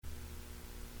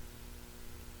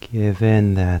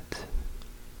Given that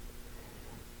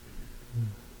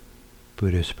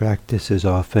Buddhist practice is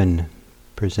often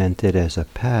presented as a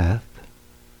path,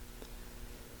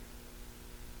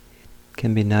 it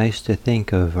can be nice to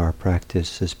think of our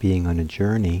practice as being on a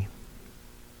journey.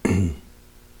 And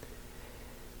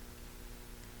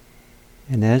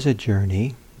as a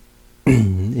journey,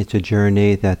 it's a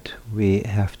journey that we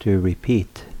have to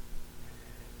repeat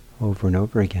over and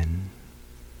over again.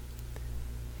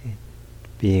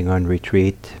 Being on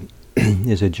retreat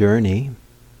is a journey,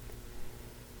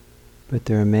 but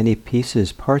there are many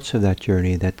parts of that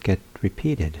journey that get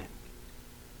repeated.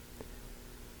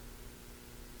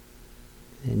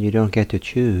 And you don't get to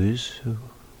choose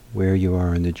where you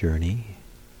are in the journey.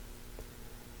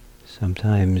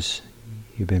 Sometimes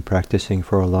you've been practicing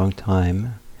for a long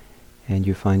time and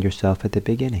you find yourself at the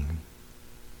beginning.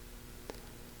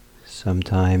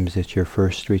 Sometimes it's your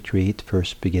first retreat,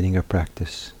 first beginning of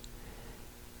practice,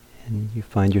 and you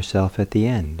find yourself at the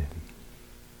end.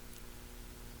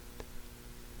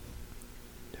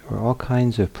 There are all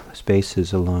kinds of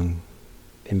spaces along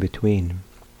in between.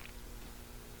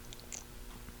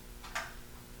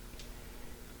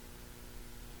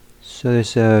 So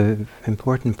there's an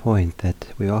important point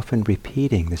that we're often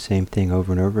repeating the same thing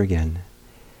over and over again.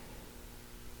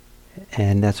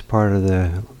 And that's part of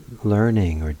the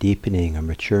learning or deepening or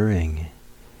maturing,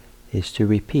 is to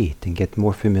repeat and get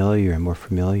more familiar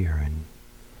and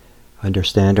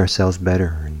understand ourselves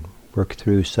better and work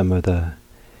through some of the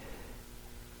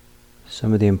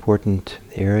important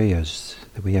areas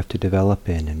that we have to develop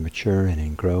in and mature in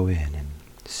and grow in and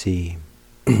see.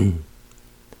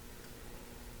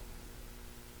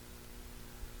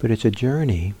 But it's a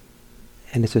journey,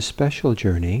 and it's a special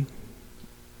journey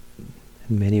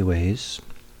in many ways.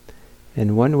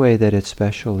 And one way that it's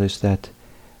special is that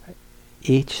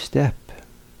each step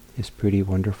is pretty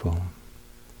wonderful.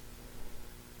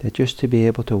 That just to be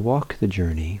able to walk the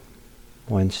journey,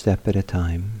 one step at a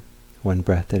time, one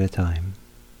breath at a time,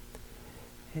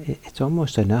 it's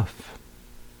almost enough.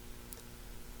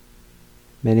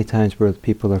 Many times where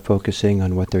people are focusing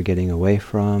on what they're getting away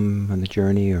from on the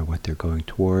journey or what they're going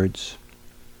towards.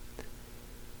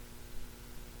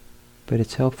 But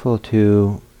it's helpful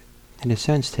to, in a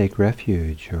sense, take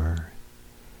refuge or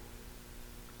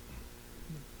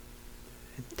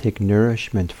take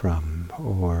nourishment from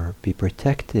or be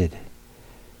protected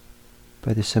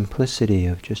by the simplicity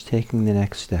of just taking the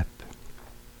next step,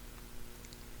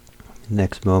 the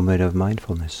next moment of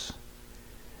mindfulness,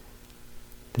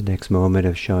 the next moment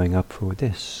of showing up for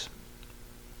this.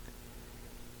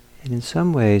 And in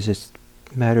some ways it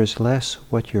matters less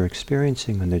what you're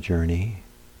experiencing on the journey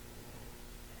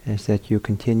as that you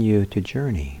continue to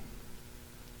journey.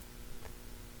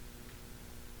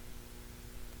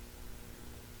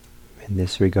 In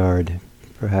this regard,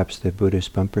 perhaps the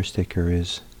Buddhist bumper sticker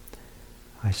is,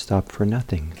 "I stop for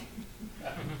nothing."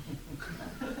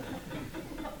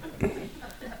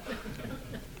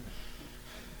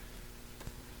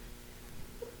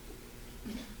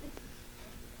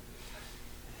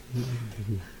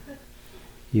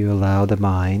 You allow the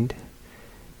mind,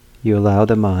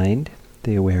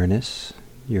 the awareness,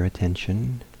 your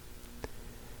attention,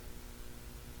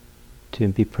 to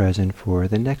be present for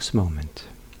the next moment,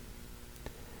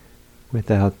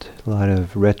 without a lot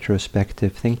of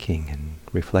retrospective thinking and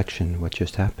reflection, what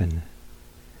just happened.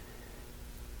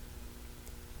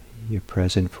 You're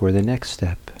present for the next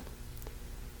step,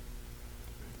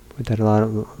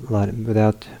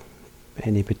 without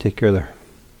any particular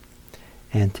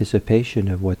anticipation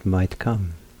of what might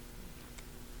come.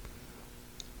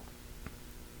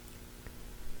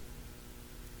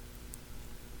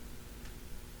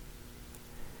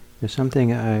 There's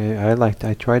something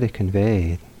I try to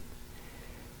convey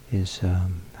is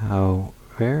how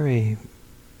very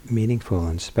meaningful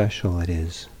and special it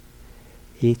is,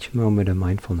 each moment of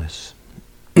mindfulness.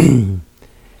 And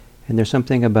there's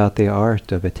something about the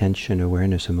art of attention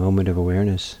awareness, a moment of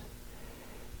awareness,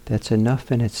 that's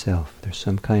enough in itself. There's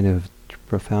some kind of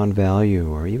profound value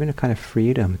or even a kind of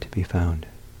freedom to be found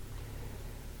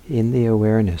in the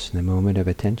awareness, in the moment of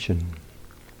attention,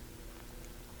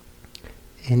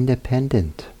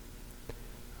 independent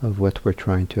of what we're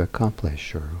trying to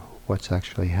accomplish or what's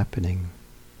actually happening.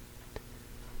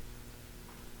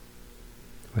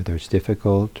 Whether it's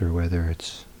difficult or whether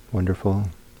it's wonderful,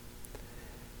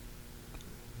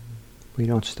 we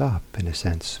don't stop, in a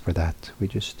sense, for that. We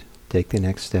just take the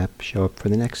next step, show up for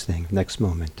the next thing, next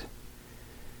moment.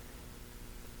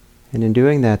 And in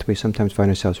doing that, we sometimes find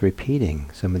ourselves repeating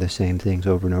some of the same things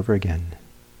over and over again.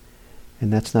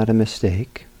 And that's not a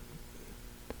mistake.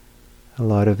 a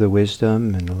lot of the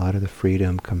wisdom and a lot of the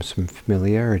freedom comes from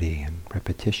familiarity and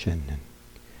repetition and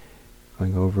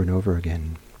going over and over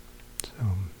again. So,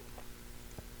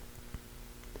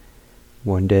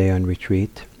 one day on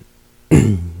retreat,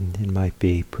 it might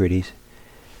be pretty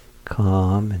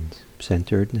calm and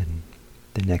centered, and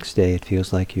the next day it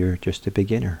feels like you're just a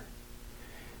beginner.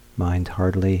 Mind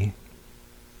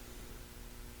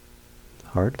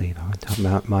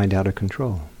mind out of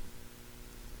control.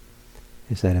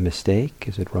 Is that a mistake?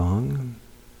 Is it wrong?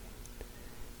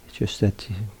 It's just that,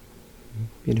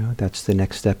 that's the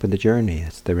next step of the journey.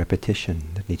 It's the repetition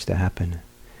that needs to happen.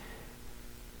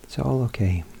 It's all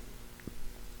okay.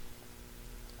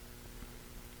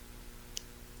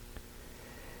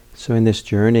 So in this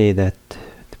journey, that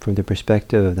from the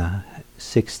perspective of the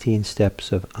 16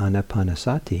 steps of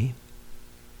Anapanasati,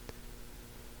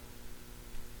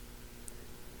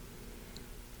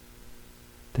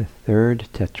 the third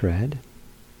tetrad,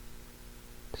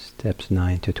 steps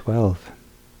 9 to 12,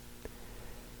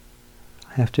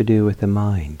 have to do with the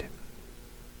mind.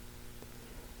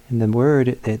 And the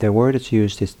word that's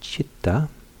used is citta,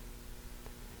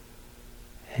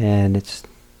 and it's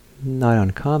not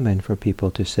uncommon for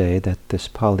people to say that this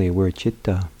Pali word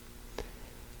citta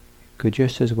could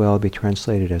just as well be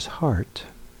translated as heart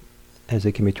as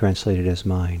it can be translated as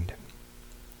mind.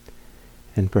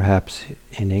 And perhaps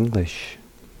in English,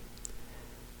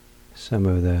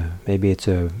 maybe it's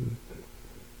a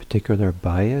particular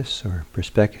bias or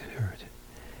perspective or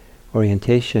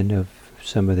orientation of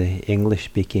some of the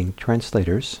English-speaking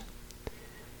translators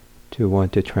to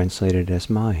want to translate it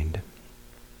as mind.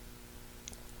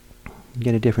 You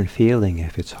get a different feeling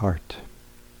if it's heart.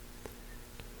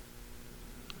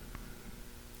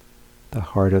 The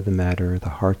heart of the matter, the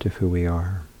heart of who we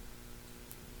are.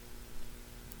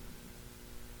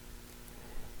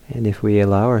 And if we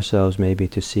allow ourselves maybe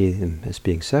to see them as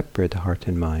being separate, the heart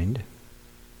and mind,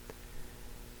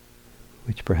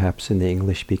 which perhaps in the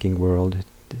English-speaking world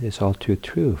is all too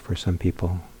true for some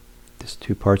people. These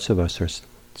two parts of us are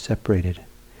separated.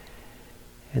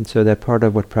 And so that part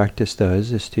of what practice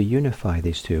does is to unify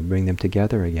these two, bring them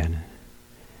together again,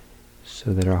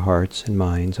 so that our hearts and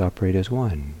minds operate as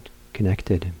one,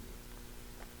 connected.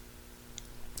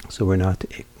 So we're not,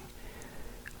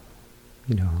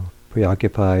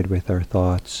 preoccupied with our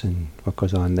thoughts and what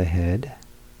goes on in the head,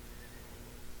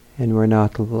 and we're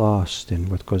not lost in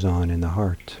what goes on in the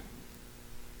heart.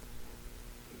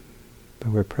 But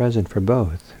we're present for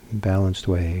both, in a balanced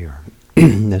way, or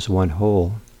as one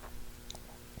whole.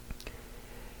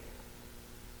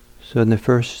 So in the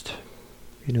first,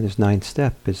 this ninth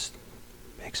step is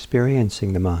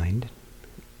experiencing the mind,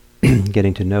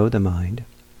 getting to know the mind,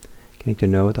 getting to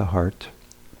know the heart.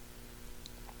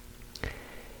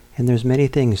 And there's many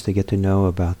things to get to know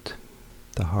about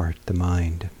the heart, the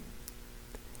mind.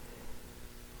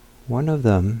 One of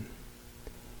them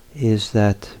is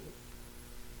that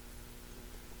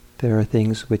there are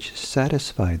things which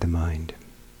satisfy the mind,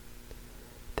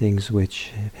 things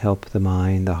which help the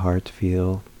mind, the heart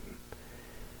feel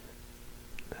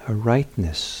a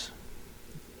rightness.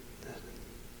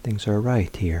 Things are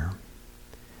right here.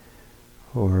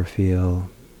 Or feel,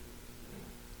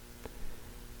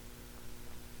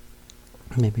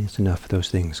 maybe it's enough of those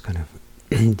things, kind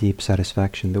of deep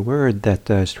satisfaction. The word that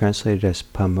is translated as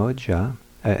pamoja,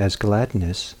 as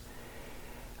gladness,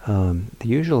 the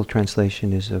usual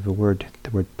translation is of the word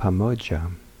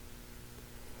pamoja.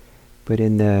 But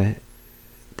in the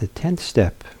 10th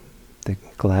step, the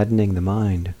gladdening the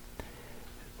mind,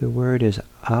 the word is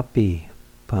api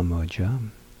pamoja.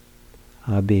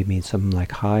 Abi means something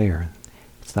like higher.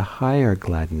 It's the higher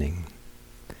gladdening.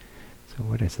 So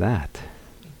what is that?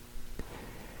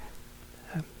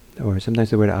 Or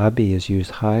sometimes the word abi is used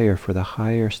higher for the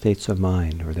higher states of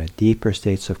mind, or the deeper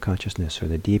states of consciousness, or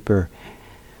the deeper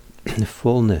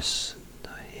fullness,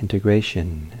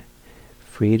 integration,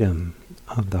 freedom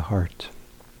of the heart.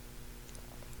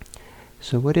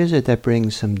 So what is it that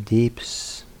brings some deep,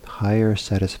 higher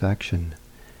satisfaction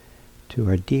to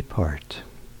our deep heart,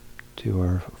 to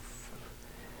our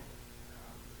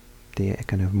the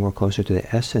kind of more closer to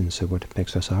the essence of what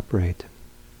makes us operate?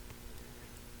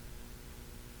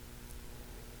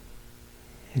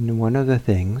 And one of the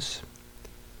things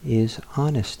is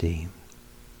honesty,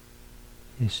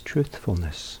 is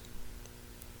truthfulness.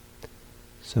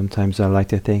 Sometimes I like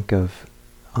to think of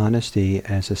honesty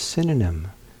as a synonym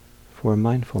for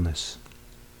mindfulness.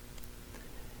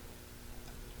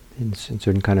 In a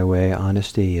certain kind of way,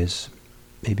 honesty is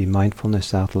maybe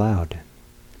mindfulness out loud.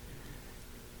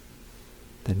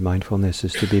 That mindfulness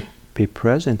is to be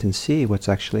present and see what's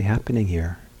actually happening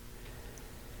here,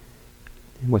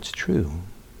 and what's true.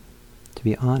 to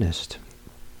be honest.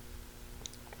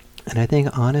 And I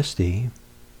think honesty,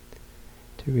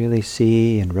 to really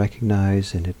see and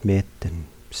recognize and admit and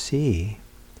see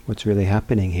what's really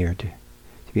happening here, to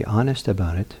be honest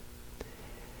about it,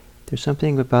 there's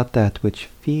something about that which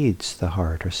feeds the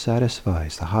heart or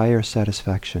satisfies, the higher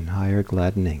satisfaction, higher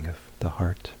gladdening of the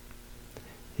heart.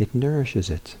 It nourishes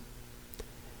it.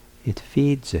 It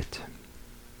feeds it.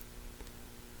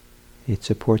 It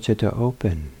supports it to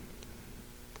open.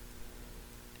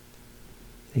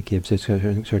 It gives it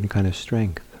a certain kind of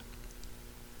strength.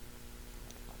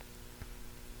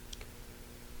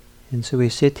 And so we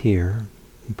sit here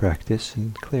and practice,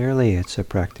 and clearly it's a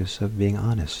practice of being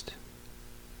honest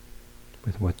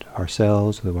with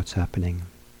ourselves, with what's happening.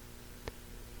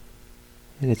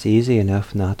 And it's easy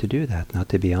enough not to do that, not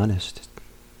to be honest,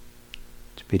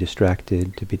 to be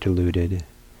distracted, to be deluded,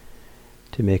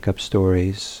 to make up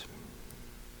stories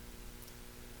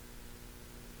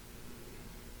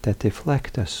that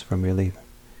deflect us from really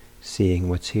seeing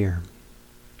what's here.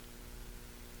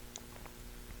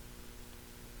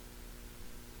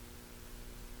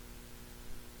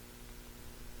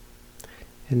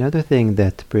 Another thing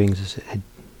that brings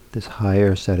this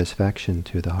higher satisfaction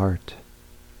to the heart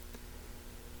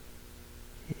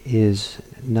is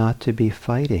not to be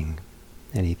fighting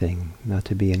anything, not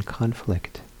to be in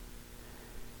conflict.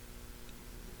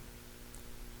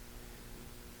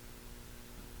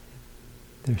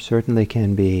 There certainly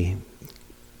can be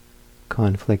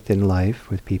conflict in life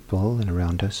with people and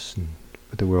around us and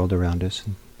with the world around us,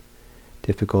 and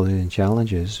difficulties and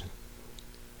challenges.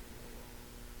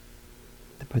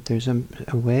 But there's a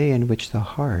way in which the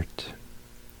heart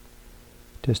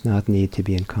does not need to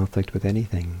be in conflict with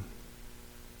anything.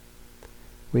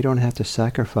 We don't have to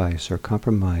sacrifice or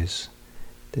compromise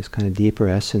this kind of deeper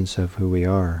essence of who we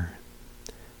are,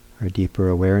 our deeper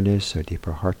awareness, our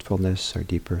deeper heartfulness, our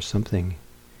deeper something,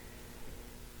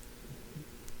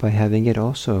 by having it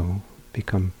also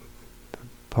become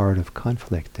part of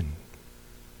conflict and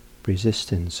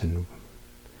resistance and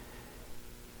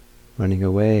running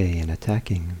away and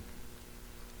attacking.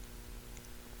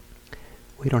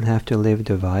 We don't have to live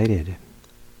divided,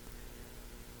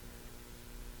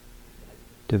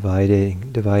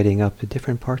 dividing up the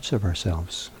different parts of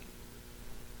ourselves,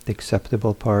 the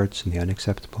acceptable parts and the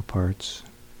unacceptable parts,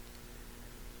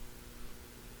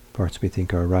 parts we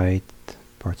think are right,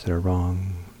 parts that are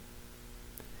wrong,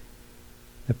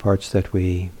 the parts that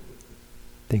we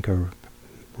think are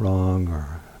wrong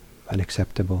or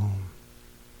unacceptable.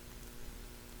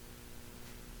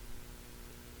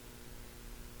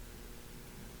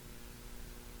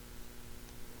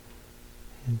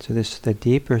 And so the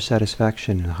deeper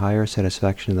satisfaction and higher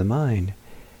satisfaction of the mind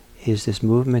is this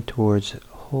movement towards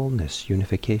wholeness,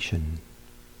 unification,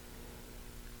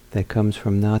 that comes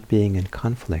from not being in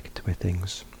conflict with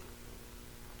things.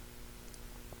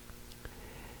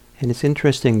 And it's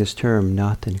interesting, this term,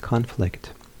 not in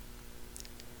conflict.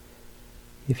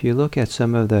 If you look at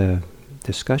some of the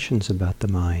discussions about the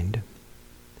mind,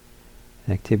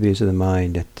 activities of the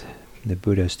mind at the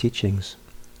Buddha's teachings,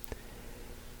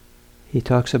 he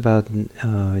talks about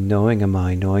knowing a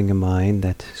mind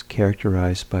that is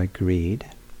characterized by greed,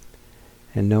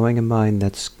 and knowing a mind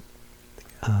that's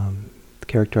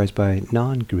characterized by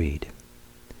non-greed,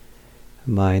 a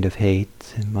mind of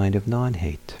hate and mind of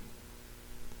non-hate,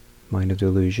 mind of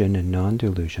delusion and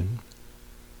non-delusion.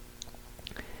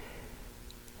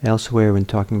 Elsewhere, when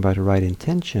talking about a right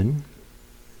intention,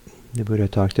 the Buddha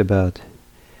talked about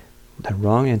the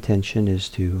wrong intention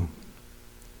is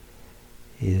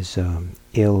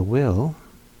ill will,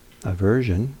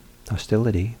 aversion,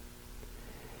 hostility,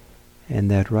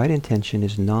 and that right intention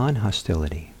is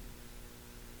non-hostility.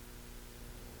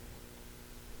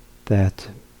 That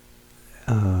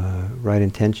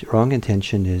wrong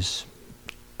intention is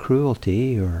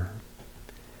cruelty or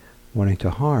wanting to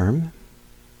harm,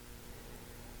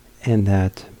 and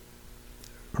that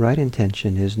right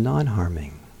intention is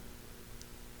non-harming.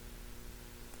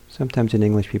 Sometimes in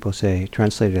English people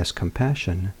translate it as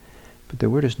compassion, but the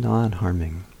word is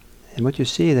non-harming. And what you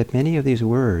see that many of these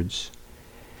words,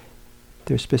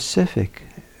 they're specific,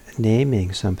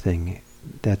 naming something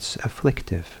that's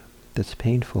afflictive, that's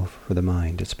painful for the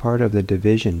mind. It's part of the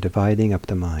dividing up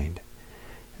the mind.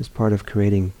 It's part of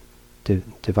creating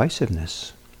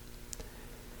divisiveness.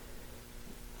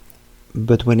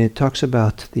 But when it talks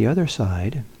about the other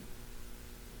side,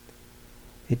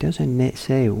 it doesn't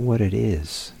say what it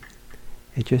is.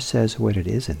 It just says what it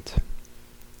isn't.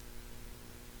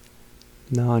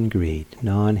 Non-greed,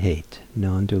 non-hate,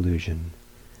 non-delusion,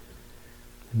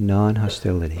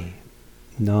 non-hostility,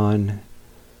 non-harming.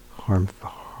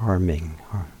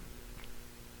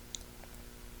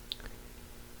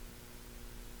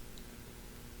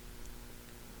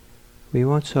 We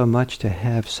want so much to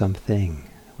have something.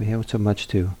 We want so much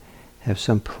to have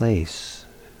some place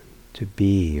to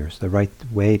be, or the right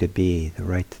way to be, the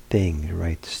right thing, the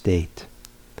right state.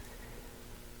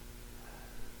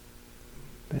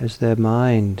 As the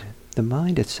mind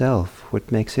itself,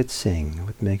 what makes it sing,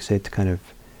 what makes it kind of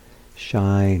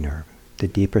shine, or the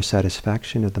deeper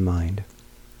satisfaction of the mind,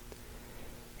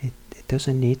 it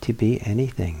doesn't need to be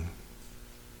anything.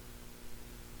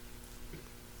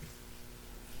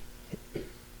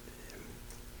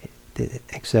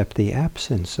 Except the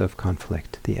absence of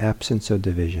conflict, the absence of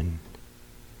division,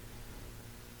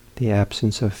 the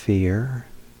absence of fear,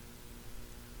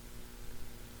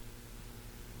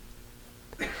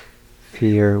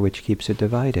 which keeps it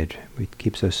divided, which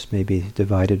keeps us maybe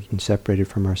divided and separated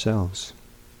from ourselves,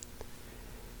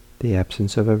 the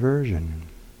absence of aversion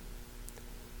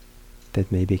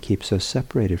that maybe keeps us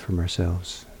separated from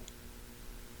ourselves,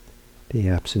 the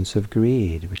absence of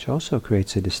greed, which also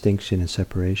creates a distinction and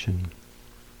separation.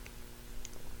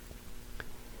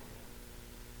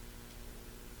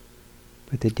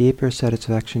 But the deeper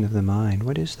satisfaction of the mind,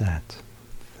 what is that?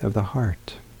 Of the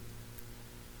heart.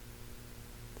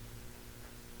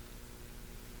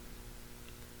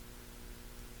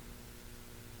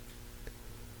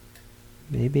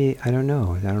 Maybe, I don't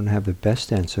know, I don't have the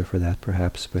best answer for that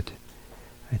perhaps, but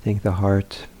I think the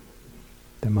heart,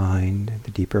 the mind,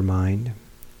 the deeper mind,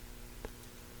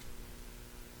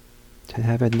 to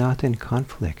have it not in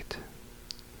conflict,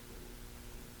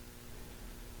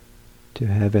 to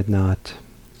have it not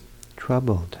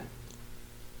troubled,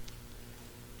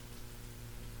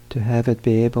 to have it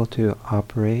be able to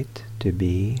operate, to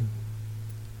be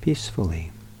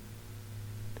peacefully,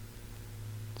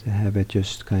 to have it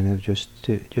just kind of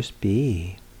just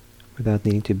be without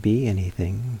needing to be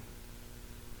anything.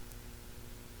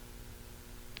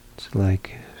 It's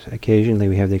like occasionally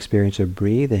we have the experience of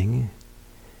breathing,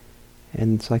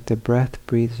 and it's like the breath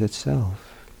breathes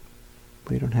itself.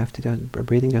 We don't have to.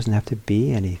 Breathing doesn't have to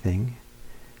be anything.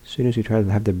 As soon as we try to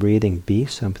have the breathing be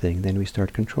something, then we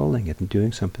start controlling it and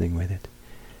doing something with it.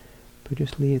 But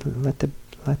just let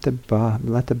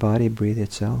the body breathe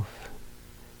itself,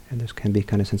 and there can be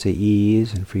kind of sense of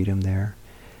ease and freedom there,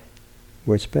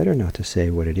 where it's better not to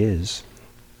say what it is.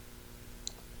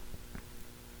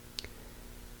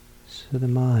 So the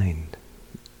mind,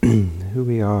 who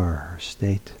we are, our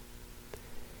state.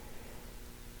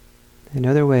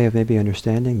 Another way of maybe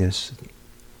understanding this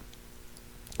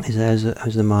is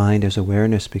as the mind, as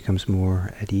awareness becomes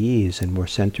more at ease and more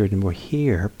centered and more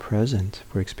here, present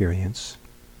for experience,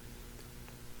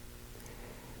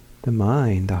 the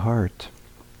mind, the heart,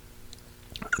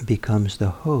 becomes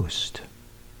the host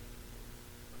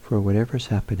for whatever's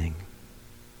happening.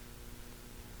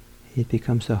 It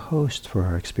becomes the host for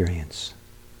our experience.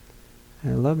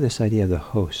 And I love this idea of the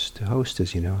host. The host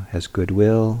is, has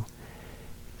goodwill,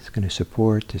 is going to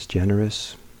support, is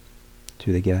generous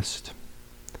to the guest.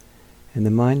 And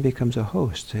the mind becomes a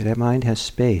host. That mind has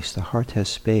space, the heart has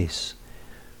space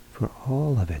for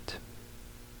all of it.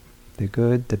 The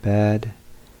good, the bad,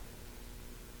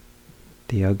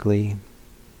 the ugly,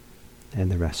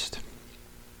 and the rest.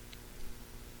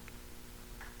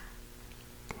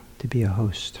 To be a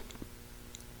host.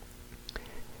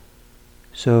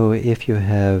 So if you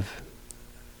have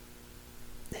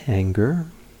anger,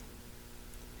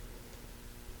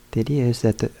 the idea is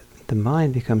that the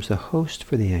mind becomes the host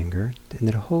for the anger, and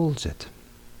it holds it,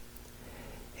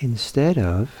 instead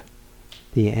of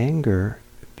the anger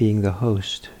being the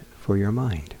host for your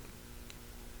mind.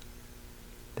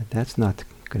 That's not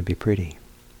going to be pretty.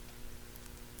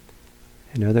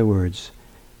 In other words,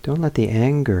 don't let the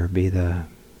anger be the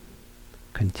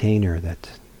container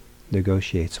that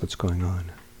negotiates what's going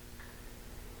on.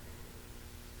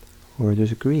 Or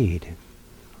there's greed.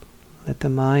 Let the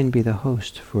mind be the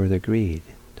host for the greed.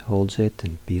 It holds it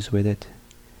and bees with it.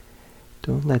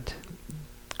 Don't let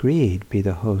greed be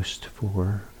the host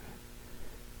for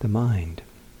the mind.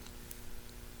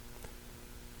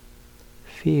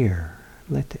 Fear.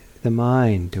 Let the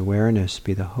mind, awareness,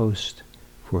 be the host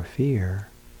for fear.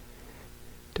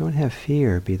 Don't have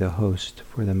fear be the host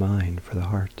for the mind, for the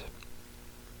heart.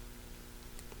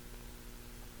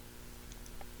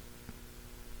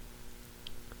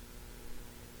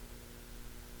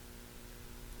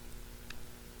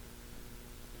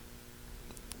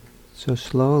 So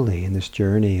slowly in this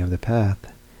journey of the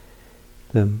path,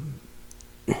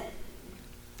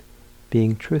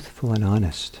 being truthful and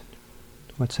honest,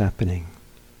 what's happening,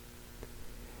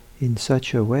 in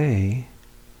such a way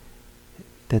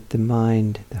that the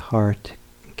mind, the heart,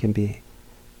 can be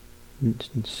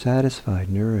satisfied,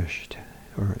 nourished,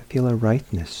 or feel a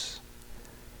rightness.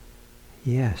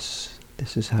 Yes,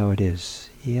 This is how it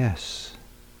is. Yes.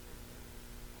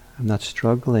 I'm not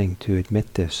struggling to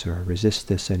admit this or resist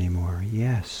this anymore.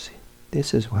 Yes.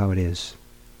 This is how it is.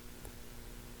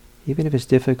 Even if it's a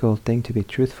difficult thing to be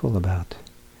truthful about,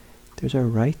 there's a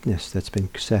rightness that's been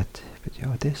set.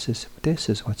 But this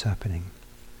is what's happening.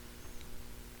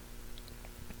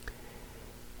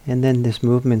 And then this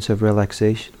movements of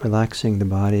relaxation, relaxing the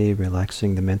body,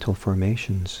 relaxing the mental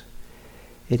formations.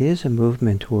 It is a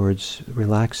movement towards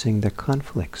relaxing the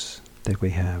conflicts that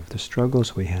we have, the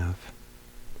struggles we have.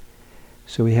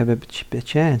 So we have a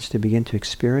chance to begin to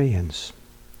experience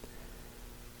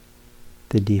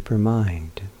the deeper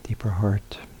mind, deeper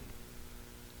heart,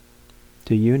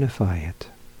 to unify it.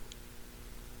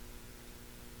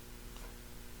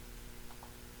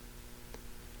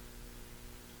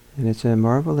 And it's a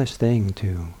marvelous thing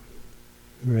to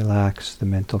relax the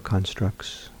mental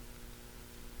constructs,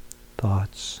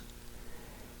 thoughts,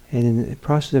 and in the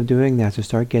process of doing that to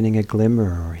start getting a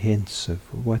glimmer or hints of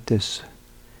what this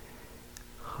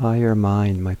higher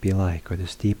mind might be like, or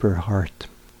this deeper heart,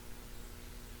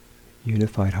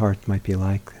 unified heart might be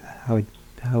like, how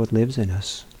it lives in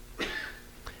us.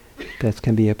 That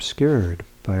can be obscured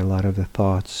by a lot of the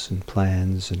thoughts and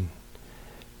plans and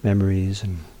memories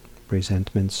and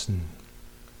resentments and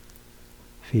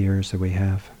fears that we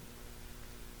have.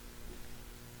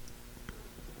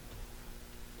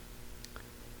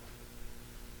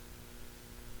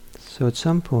 So at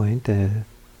some point, the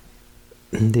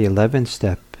 11th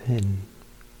step in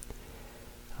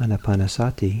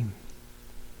Anapanasati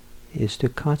is to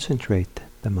concentrate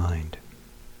the mind.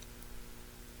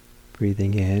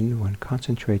 Breathing in, one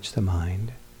concentrates the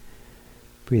mind.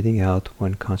 Breathing out,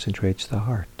 one concentrates the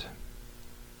heart.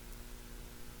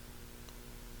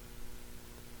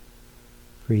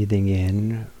 Breathing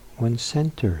in, one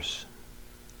centers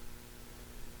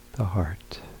the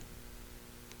heart.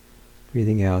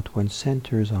 Breathing out, one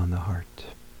centers on the heart.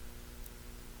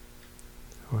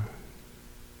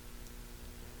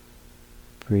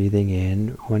 Breathing in,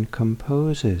 one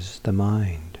composes the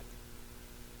mind.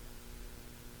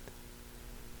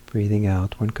 Breathing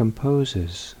out, one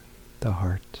composes the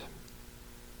heart.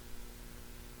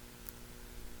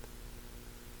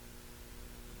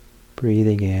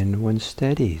 Breathing in, one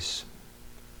steadies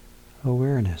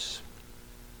awareness.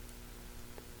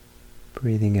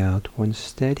 Breathing out, one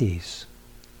steadies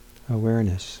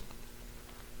awareness.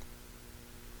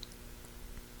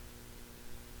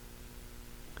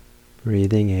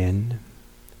 Breathing in,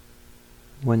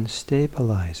 one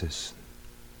stabilizes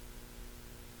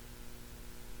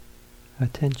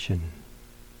attention.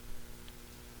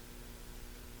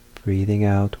 Breathing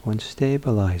out, one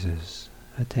stabilizes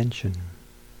attention.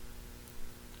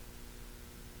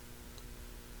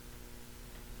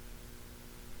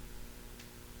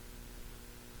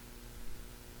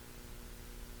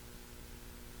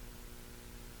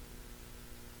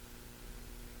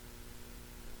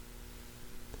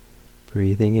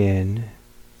 Breathing in,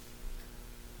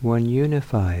 one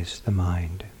unifies the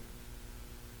mind.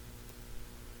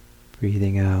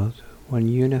 Breathing out, one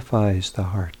unifies the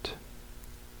heart.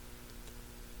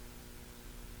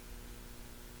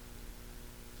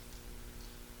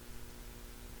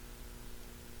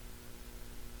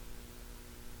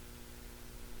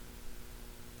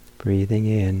 Breathing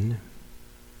in,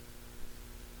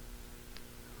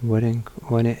 one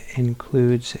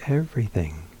includes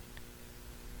everything.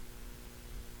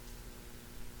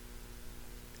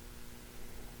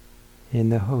 In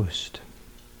the host.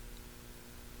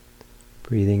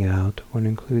 Breathing out, one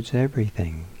includes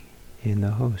everything in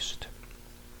the host.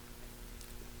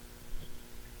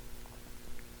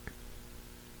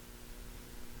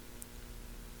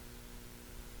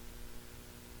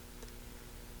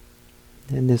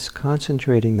 And this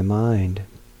concentrating the mind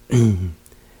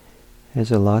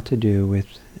has a lot to do with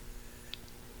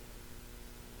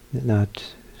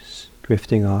not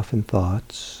drifting off in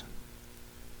thoughts,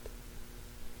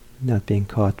 not being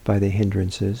caught by the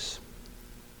hindrances,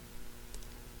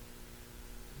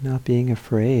 not being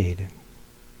afraid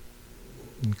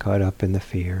and caught up in the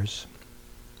fears.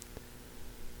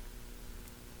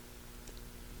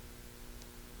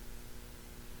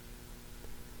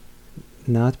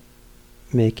 Not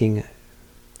making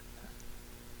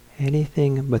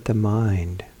anything but the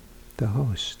mind the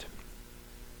host.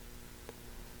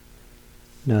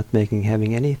 Not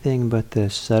having anything but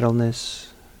the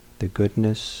subtleness, the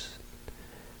goodness,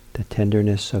 the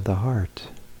tenderness of the heart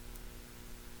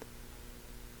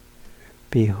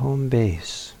be home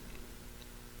base,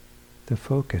 the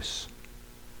focus.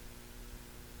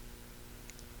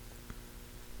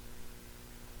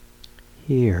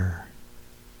 Here.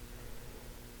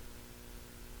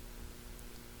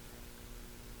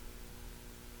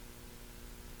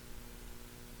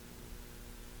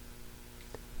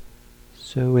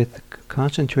 So with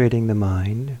concentrating the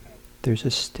mind, there's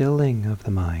a stilling of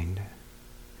the mind,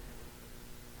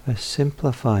 a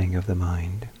simplifying of the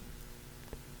mind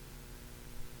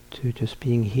to just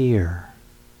being here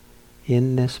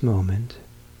in this moment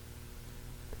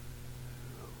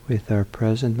with our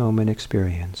present moment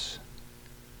experience.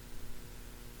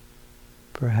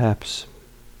 Perhaps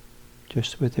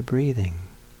just with the breathing,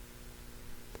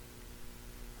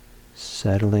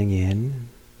 settling in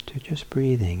to just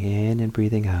breathing in and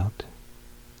breathing out.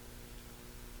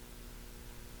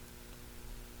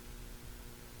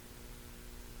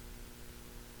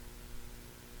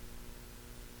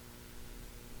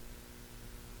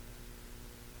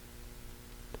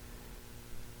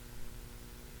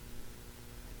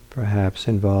 Perhaps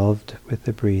involved with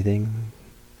the breathing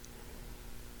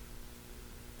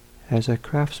as a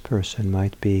craftsperson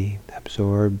might be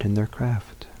absorbed in their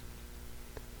craft.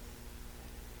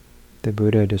 The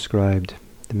Buddha described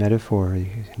the metaphor, the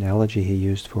analogy he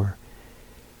used for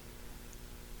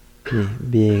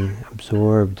being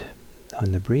absorbed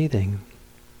on the breathing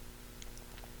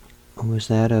was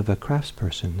that of a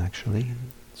craftsperson, actually,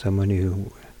 someone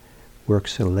who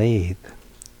works a lathe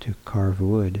to carve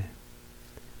wood.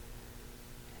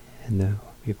 And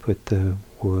you put the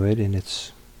wood in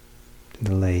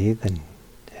the lathe and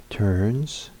it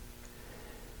turns,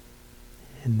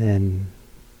 and then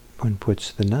one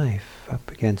puts the knife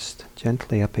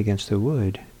gently up against the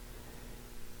wood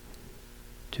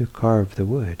to carve the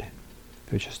wood.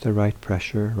 There's just the right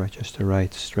pressure, just the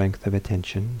right strength of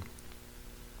attention.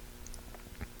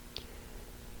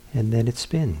 And then it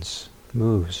spins,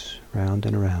 moves round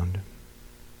and around.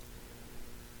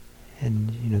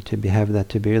 And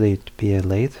to really be a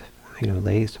lathe,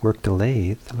 work the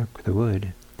lathe, work the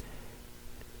wood,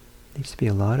 needs to be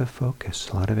a lot of focus,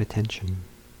 a lot of attention.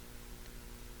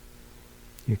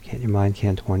 Your mind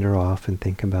can't wander off and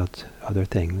think about other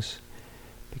things,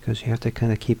 because you have to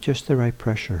kind of keep just the right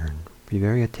pressure and be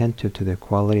very attentive to the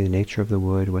quality, the nature of the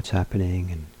wood, what's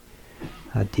happening, and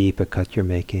how deep a cut you're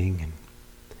making.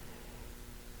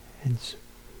 And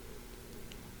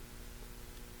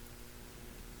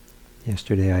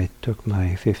yesterday I took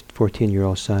my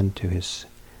 14-year-old son to his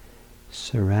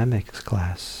ceramics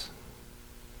class,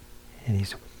 and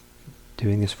he's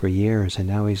doing this for years, and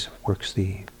now he works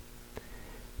the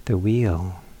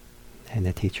wheel, and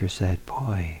the teacher said,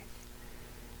 "Boy,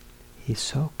 he's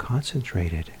so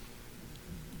concentrated.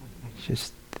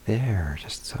 Just there,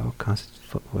 just so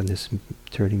concentrated when this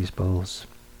turning these bowls."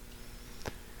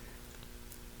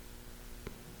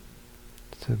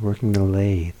 So working the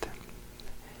lathe.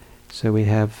 So we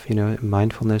have,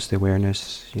 mindfulness, the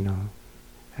awareness,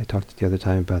 I talked the other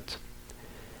time about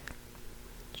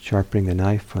sharpening the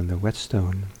knife on the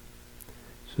whetstone.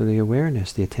 So the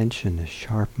awareness, the attention, the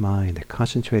sharp mind, the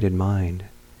concentrated mind,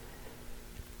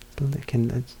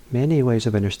 many ways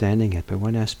of understanding it, but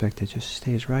one aspect that just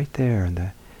stays right there in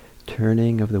the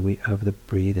turning of the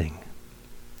breathing.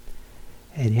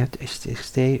 And you have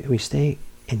to we stay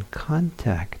in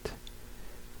contact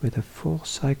with a full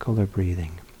cycle of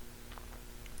breathing.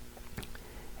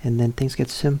 And then things get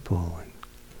simple,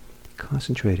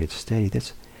 concentrated, steady.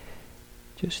 That's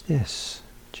just this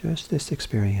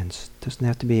experience. Doesn't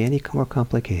have to be any more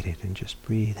complicated than just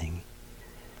breathing.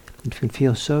 You can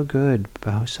feel so good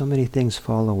about how so many things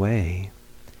fall away.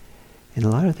 And a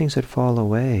lot of things that fall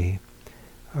away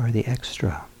are the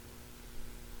extra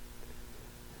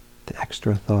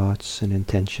thoughts and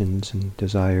intentions and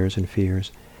desires and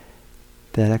fears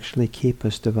that actually keep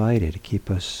us divided, keep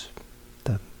us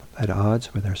at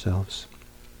odds with ourselves.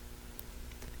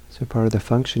 So part of the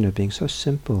function of being so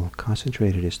simple,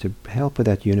 concentrated, is to help with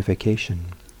that unification.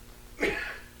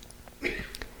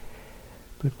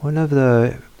 But one of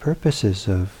the purposes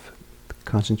of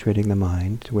concentrating the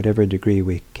mind, to whatever degree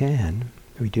we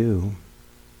do.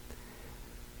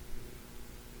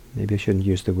 Maybe I shouldn't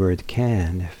use the word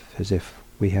can, as if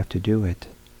we have to do it.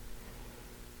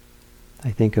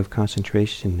 I think of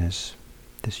concentration as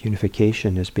this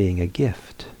unification as being a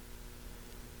gift.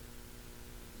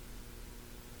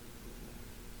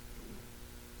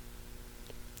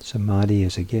 Samadhi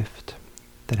is a gift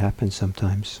that happens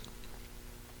sometimes,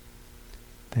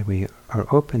 that we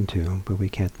are open to, but we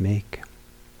can't make.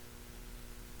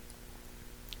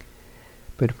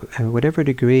 But at whatever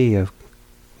degree of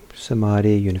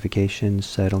samadhi, unification,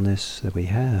 settledness that we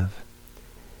have,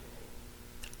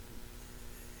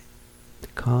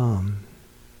 calm,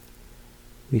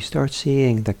 we start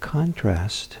seeing the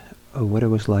contrast of what it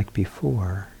was like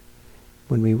before,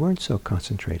 when we weren't so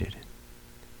concentrated.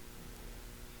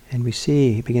 And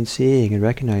we begin seeing and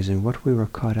recognizing what we were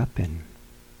caught up in.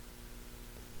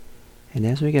 And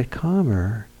as we get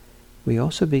calmer, we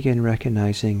also begin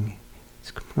recognizing,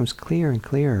 it becomes clearer and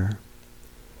clearer,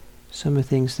 some of the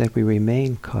things that we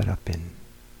remain caught up in.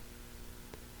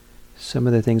 Some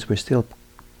of the things we're still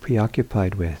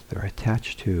preoccupied with, or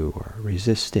attached to, or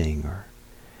resisting, or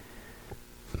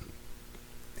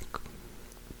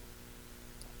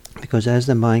because as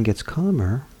the mind gets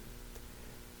calmer,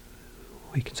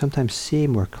 we can sometimes see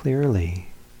more clearly,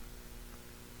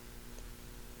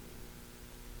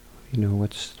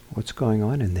 what's going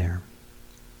on in there.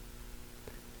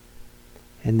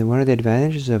 And then one of the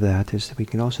advantages of that is that we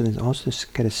can also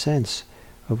get a sense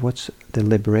of what's the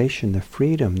liberation, the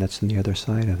freedom that's on the other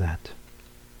side of that.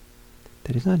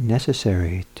 That it's not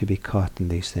necessary to be caught in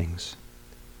these things.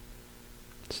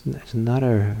 It's not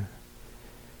a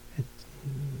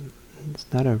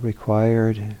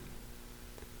required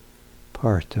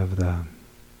part of the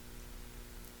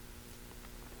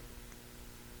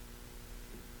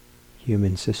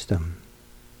human system.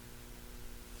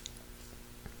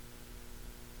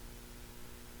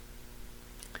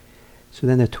 So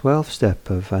then the 12th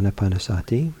step of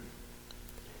Anapanasati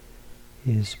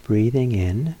is breathing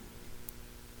in.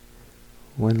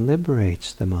 One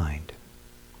liberates the mind.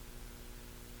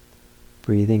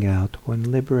 Breathing out,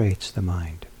 one liberates the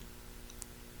mind.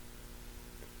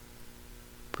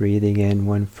 Breathing in,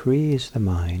 one frees the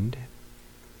mind.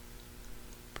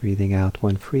 Breathing out,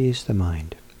 one frees the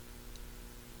mind.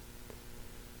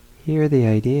 Here the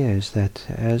idea is that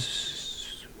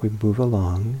as we move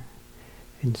along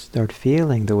and start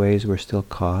feeling the ways we're still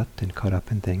caught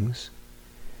up in things,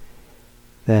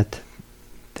 that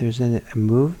there's a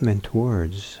movement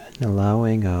towards an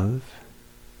allowing of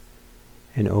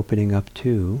and opening up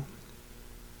to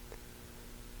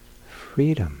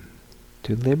freedom,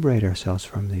 to liberate ourselves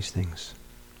from these things.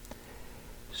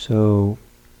 So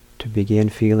to begin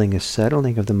feeling a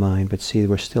settling of the mind, but see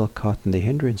we're still caught in the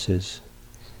hindrances.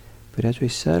 But as we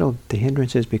settle, the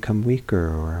hindrances become weaker,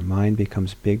 or our mind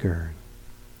becomes bigger.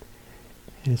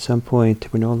 And at some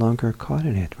point, we're no longer caught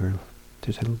in it.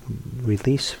 There's a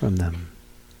release from them,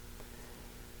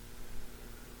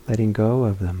 letting go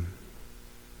of them.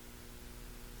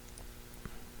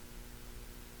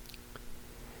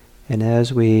 And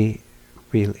as we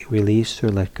release or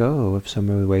let go of some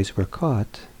of the ways we're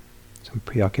caught, some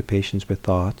preoccupations with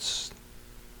thoughts,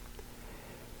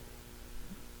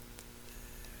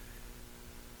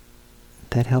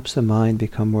 that helps the mind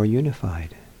become more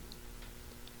unified,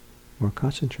 more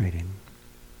concentrated.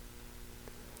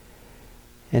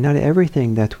 And not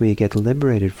everything that we get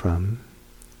liberated from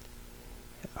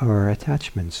are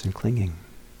attachments and clinging.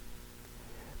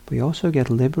 We also get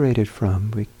liberated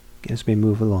from, as we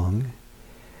move along,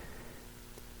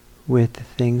 with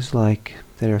things like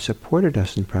that are supported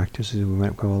us in practice as we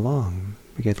go along.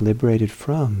 We get liberated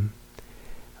from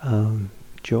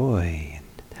joy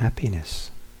and happiness.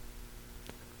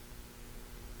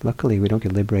 Luckily, we don't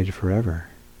get liberated forever.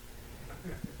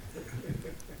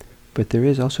 But there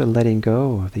is also letting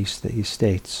go of these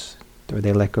states, or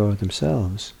they let go of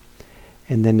themselves.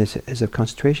 And then as the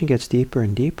concentration gets deeper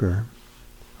and deeper,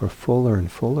 or fuller and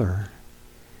fuller,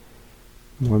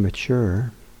 more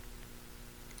mature,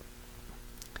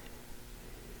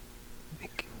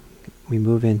 we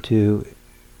move into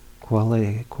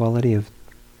quality of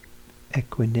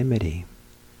equanimity,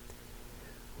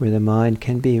 where the mind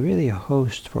can be really a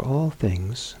host for all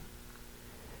things,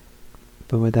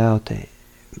 but without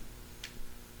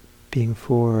being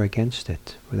for or against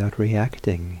it, without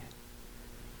reacting,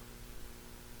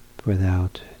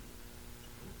 without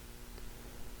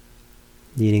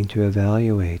needing to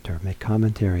evaluate or make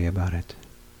commentary about it,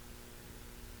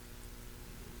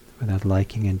 without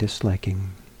liking and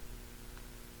disliking.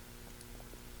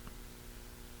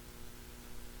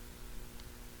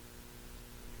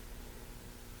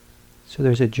 So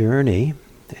there's a journey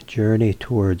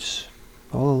towards,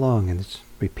 all along, and it's a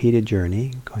repeated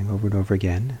journey, going over and over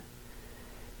again,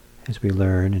 as we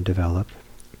learn and develop,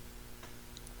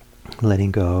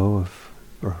 letting go of,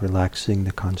 or relaxing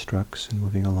the constructs and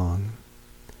moving along,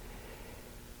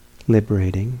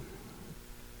 liberating.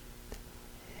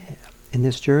 And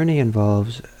this journey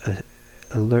involves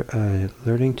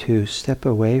learning to step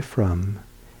away from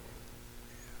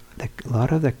a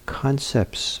lot of the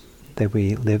concepts that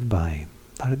we live by,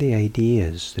 a lot of the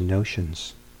ideas, the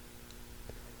notions.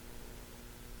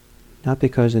 Not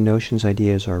because the notions,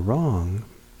 ideas are wrong,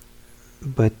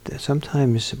 but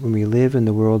sometimes when we live in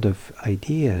the world of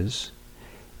ideas,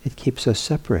 it keeps us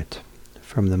separate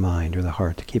from the mind or the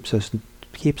heart. It keeps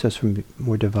us from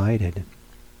more divided.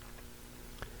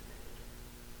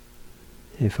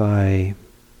 If I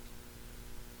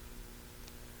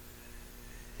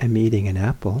am eating an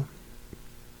apple,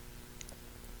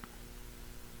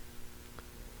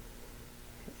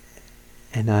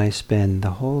 And I spend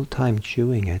the whole time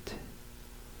chewing it,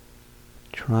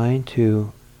 trying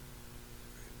to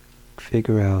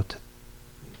figure out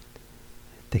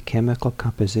the chemical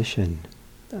composition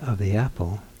of the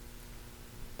apple.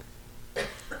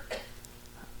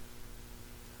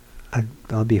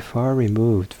 I'll be far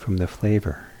removed from the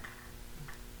flavor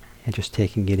and just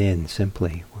taking it in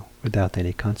simply without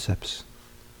any concepts.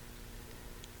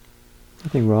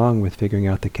 Nothing wrong with figuring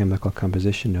out the chemical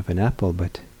composition of an apple,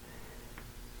 but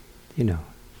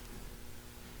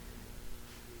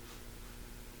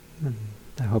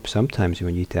I hope sometimes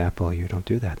when you eat the apple you don't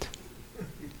do that.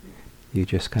 You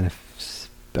just kind of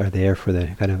are there for the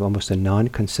kind of almost a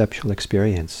non-conceptual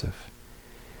experience of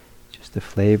just the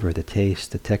flavor, the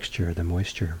taste, the texture, the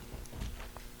moisture.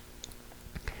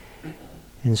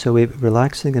 And so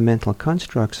relaxing the mental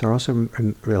constructs are also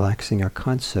relaxing our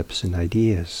concepts and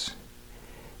ideas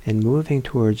and moving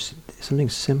towards something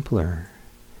simpler,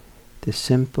 the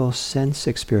simple sense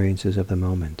experiences of the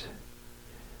moment,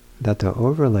 without the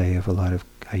overlay of a lot of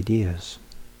ideas.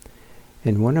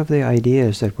 And one of the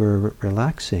ideas that we're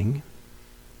relaxing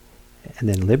and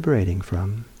then liberating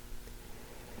from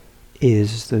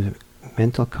is the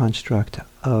mental construct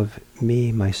of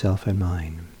me, myself, and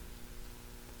mine.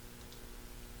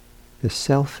 The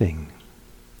selfing,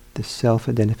 the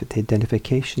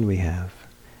self-identification we have,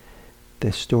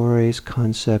 the stories,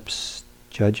 concepts,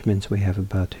 judgments we have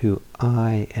about who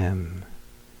I am,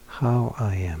 how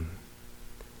I am.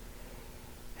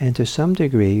 And to some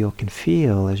degree you can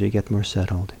feel, as you get more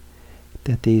settled,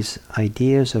 that these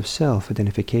ideas of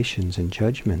self-identifications and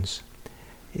judgments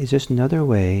is just another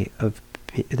way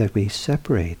that we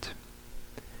separate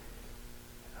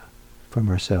from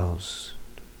ourselves.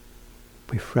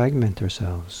 We fragment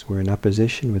ourselves. We're in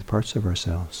opposition with parts of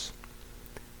ourselves.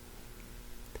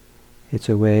 It's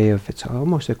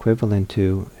almost equivalent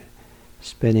to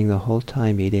spending the whole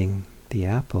time eating the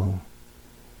apple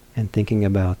and thinking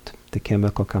about the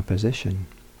chemical composition.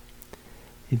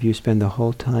 If you spend the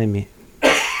whole time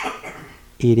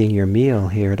eating your meal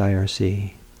here at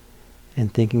IRC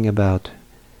and thinking about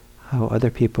how other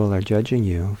people are judging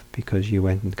you because you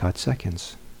went and got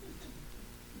seconds,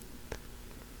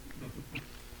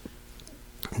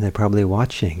 and they're probably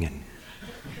watching, and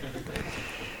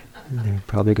they're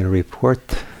probably going to report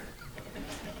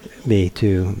me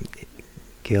to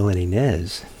Gil and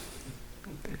Inez.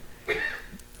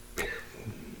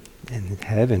 And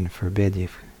heaven forbid you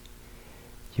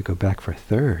go back for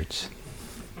thirds.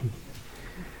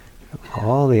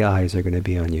 All the eyes are going to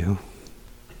be on you.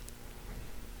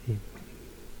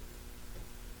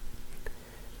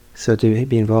 So to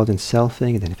be involved in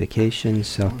selfing, identification,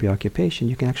 self-preoccupation,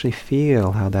 you can actually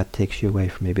feel how that takes you away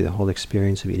from maybe the whole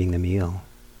experience of eating the meal.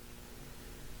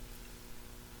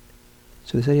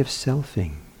 So this idea of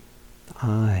selfing,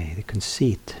 I, the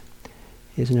conceit,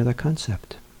 is another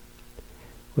concept.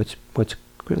 What's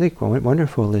really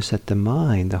wonderful is that the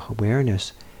mind, the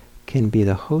awareness, can be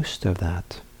the host of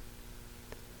that.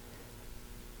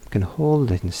 Can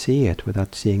hold it and see it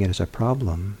without seeing it as a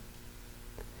problem.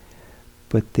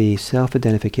 But the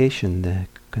self-identification, the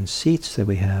conceits that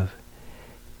we have,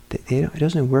 it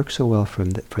doesn't work so well for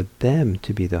them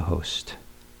to be the host,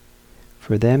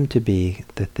 for them to be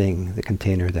the thing, the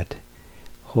container that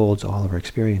holds all of our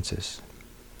experiences.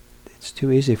 It's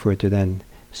too easy for it to then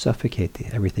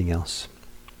suffocate everything else.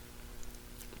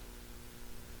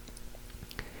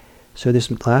 So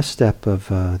this last step of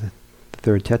the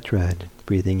third tetrad,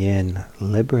 breathing in,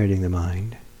 liberating the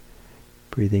mind,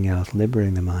 breathing out,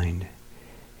 liberating the mind,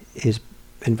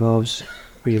 involves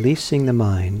releasing the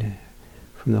mind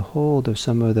from the hold of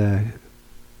some of the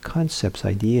concepts,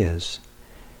 ideas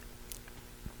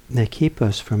that keep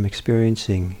us from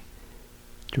experiencing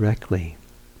directly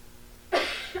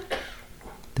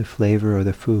the flavor of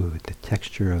the food, the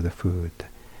texture of the food,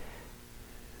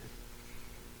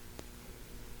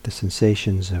 the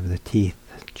sensations of the teeth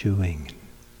chewing,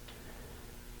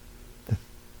 the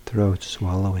throat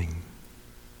swallowing.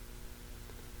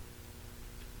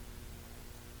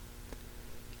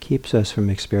 Keeps us from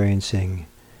experiencing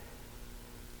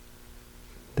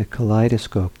the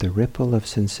kaleidoscope, the ripple of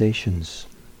sensations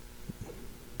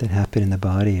that happen in the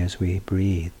body as we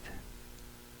breathe.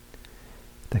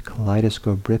 The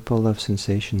kaleidoscope ripple of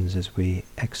sensations as we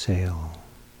exhale,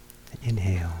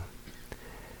 inhale.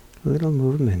 Little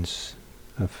movements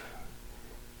of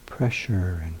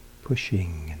pressure and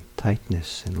pushing and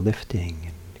tightness and lifting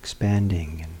and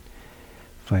expanding and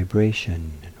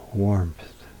vibration and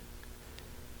warmth,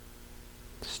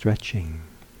 stretching,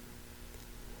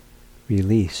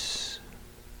 release,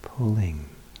 pulling,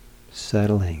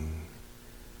 settling,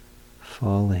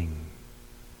 falling.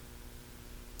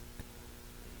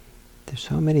 There's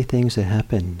so many things that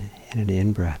happen in an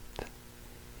in-breath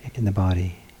in the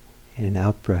body, in an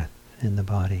out-breath in the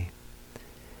body.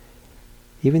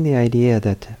 Even the idea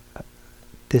that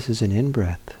this is an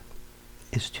in-breath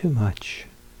is too much.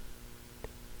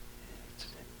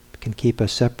 It can keep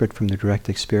us separate from the direct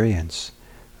experience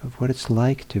of what it's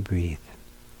like to breathe.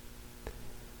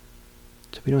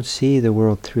 So we don't see the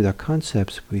world through the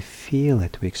concepts, we feel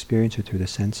it, we experience it through the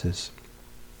senses.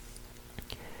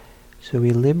 So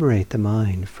we liberate the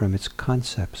mind from its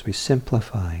concepts, we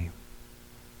simplify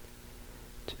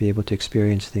to be able to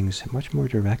experience things much more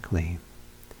directly.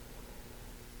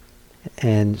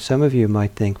 And some of you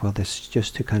might think, well, this is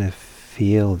just to kind of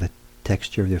feel the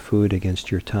texture of the food against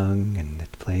your tongue and the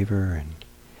flavor, and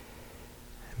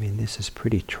I mean, this is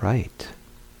pretty trite,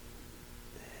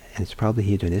 and it's probably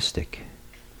hedonistic.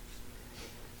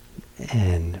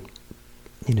 And,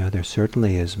 there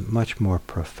certainly is much more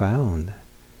profound,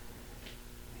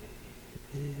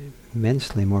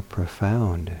 immensely more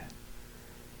profound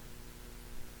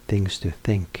things to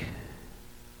think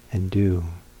and do.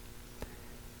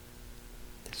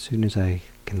 As soon as I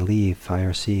can leave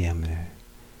IRC, I'm going to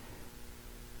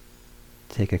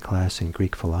take a class in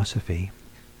Greek philosophy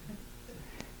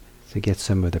to get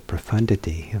some of the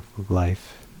profundity of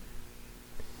life.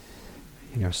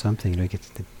 Something, get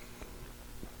the,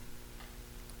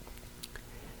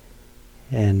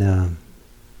 and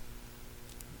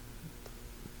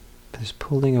this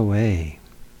pulling away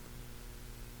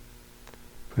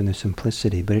from the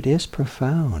simplicity, but it is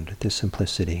profound, this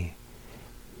simplicity,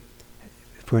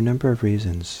 for a number of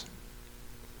reasons.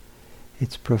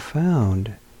 It's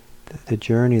profound, the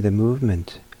journey, the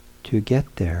movement to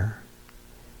get there,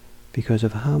 because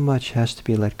of how much has to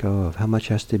be let go of, how much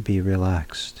has to be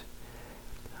relaxed,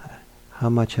 how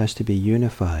much has to be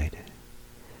unified,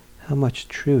 how much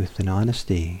truth and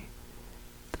honesty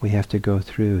we have to go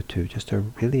through to just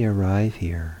really arrive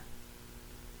here.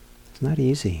 It's not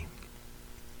easy.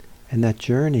 And that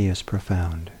journey is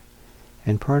profound.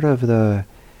 And part of the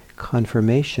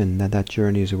confirmation that that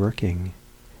journey is working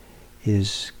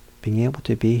is being able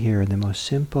to be here in the most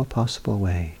simple possible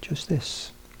way, just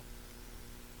this,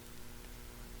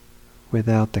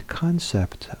 without the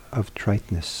concept of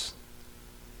triteness,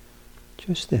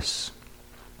 just this.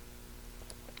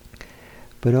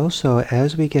 But also,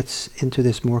 as we get into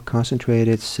this more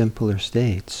concentrated, simpler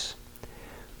states,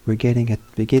 we're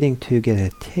beginning to get a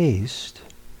taste,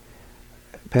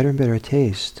 better and better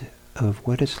taste of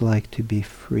what it's like to be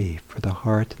free, for the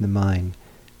heart and the mind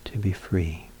to be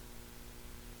free.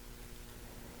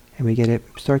 And we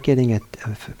start getting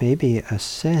maybe a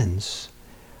sense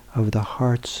of the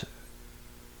heart's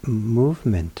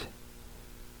movement,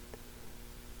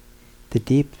 the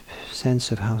deep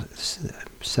sense of how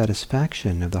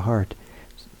satisfaction of the heart,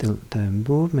 the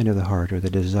movement of the heart, or the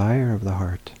desire of the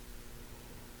heart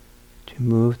to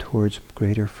move towards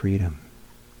greater freedom,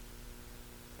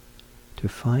 to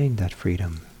find that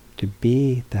freedom, to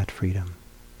be that freedom.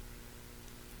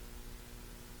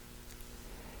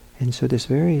 And so this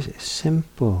very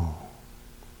simple,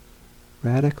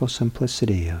 radical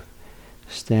simplicity of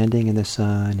standing in the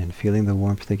sun and feeling the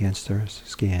warmth against our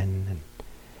skin, and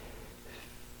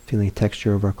feeling the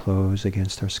texture of our clothes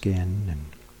against our skin, and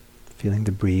feeling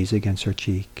the breeze against our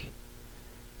cheek,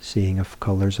 seeing of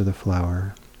colors of the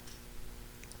flower.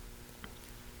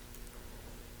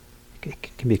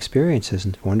 It can be experienced as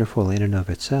wonderful in and of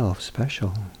itself,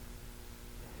 special.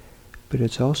 But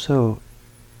it's also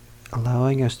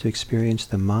allowing us to experience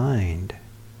the mind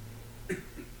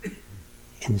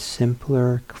in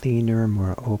simpler, cleaner,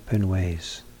 more open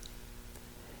ways.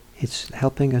 It's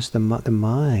helping us, the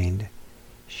mind,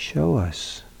 show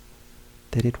us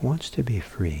that it wants to be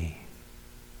free.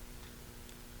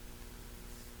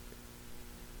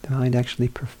 The mind actually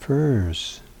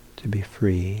prefers to be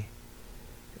free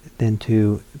than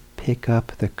to pick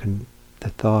up the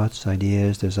thoughts,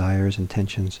 ideas, desires,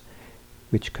 intentions,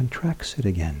 which contracts it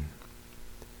again,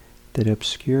 that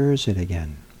obscures it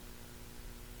again,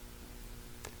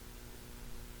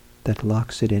 that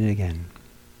locks it in again.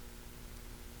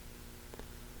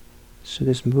 So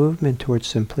this movement towards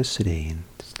simplicity, and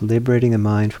liberating the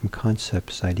mind from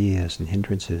concepts, ideas, and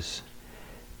hindrances,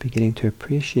 beginning to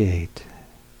appreciate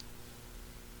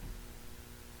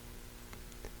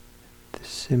the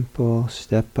simple,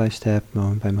 step-by-step,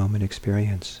 moment-by-moment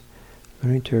experience,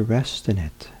 learning to rest in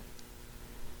it,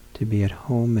 to be at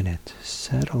home in it,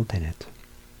 settled in it,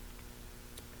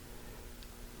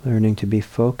 learning to be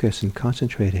focused and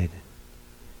concentrated,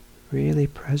 really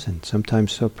present,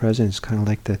 sometimes so present it's kind of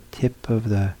like the tip of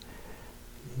the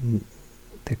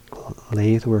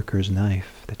lathe worker's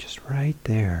knife, that's just right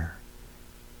there,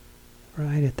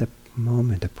 right at the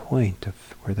moment, a point of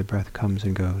where the breath comes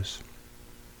and goes,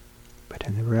 but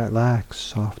in a relaxed,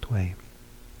 soft way.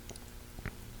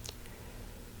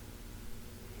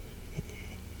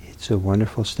 It's a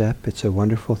wonderful step, it's a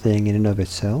wonderful thing in and of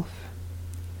itself,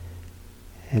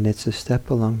 and it's a step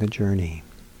along the journey.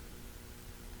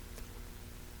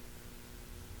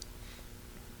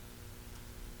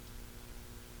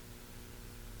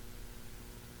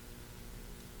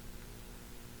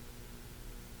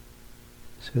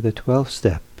 So the 12th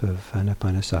step of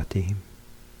Anapanasati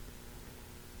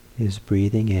is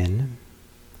breathing in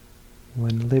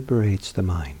one liberates the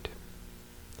mind.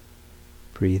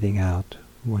 Breathing out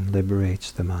one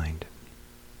liberates the mind.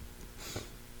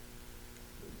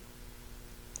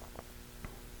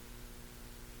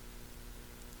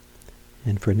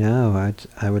 And for now,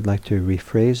 I would like to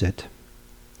rephrase it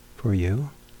for you.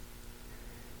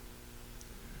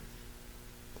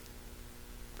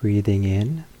 Breathing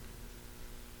in,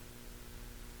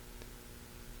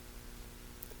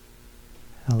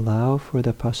 allow for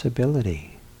the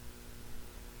possibility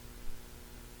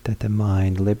that the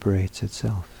mind liberates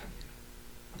itself.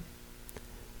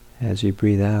 As you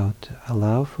breathe out,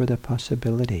 allow for the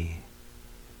possibility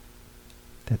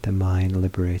that the mind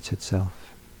liberates itself.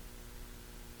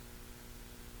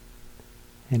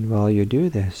 And while you do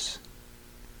this,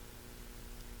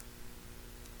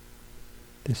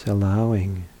 this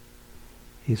allowing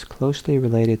is closely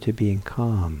related to being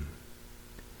calm,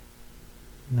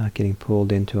 not getting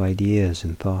pulled into ideas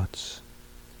and thoughts.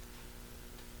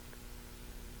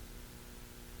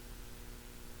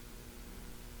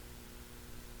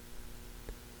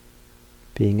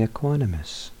 Being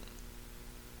equanimous.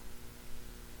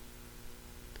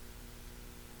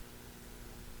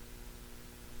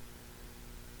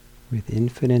 With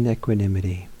infinite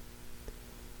equanimity,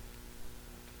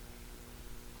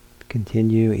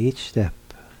 continue each step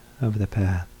of the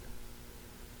path.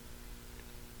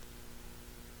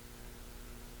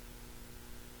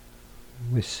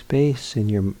 With space in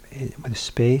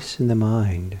the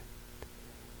mind,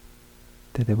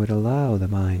 that it would allow the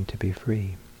mind to be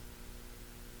free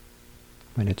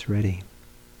when it's ready.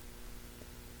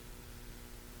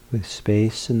 With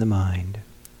space in the mind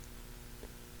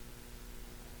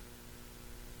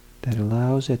that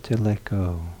allows it to let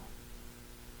go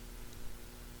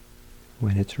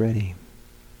when it's ready.